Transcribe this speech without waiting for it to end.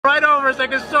Right over us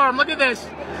like a storm. Look at this.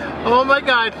 Oh my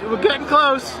God, we're getting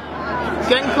close.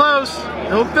 Getting close.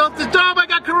 No filter. Oh my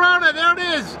God, Corona. There it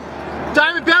is.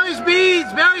 Diamond Belly's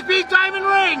beads. Belly's beads diamond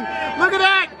ring. Look at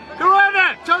that.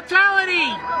 Corona. Totality.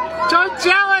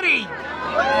 Totality.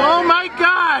 Oh my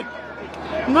God.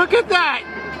 Look at that.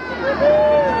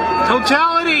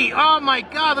 Totality. Oh my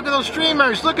God. Look at those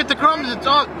streamers. Look at the crumbs. It's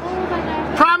all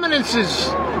prominences.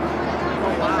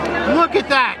 Look at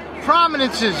that.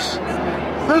 Prominences.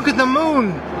 Look at the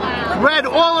moon. Red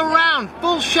all around.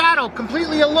 Full shadow.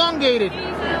 Completely elongated.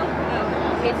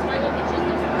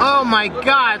 Oh my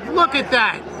God. Look at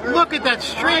that. Look at that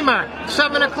streamer.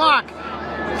 7 o'clock.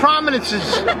 Prominences.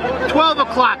 12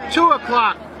 o'clock. 2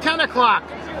 o'clock. 10 o'clock.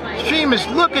 Streamers.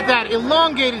 Look at that.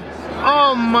 Elongated.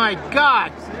 Oh my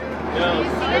God.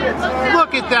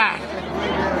 Look at that.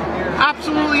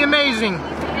 Absolutely amazing.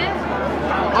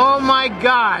 Oh my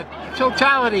God.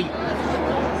 Totality.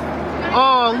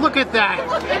 Oh, look at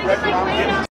that.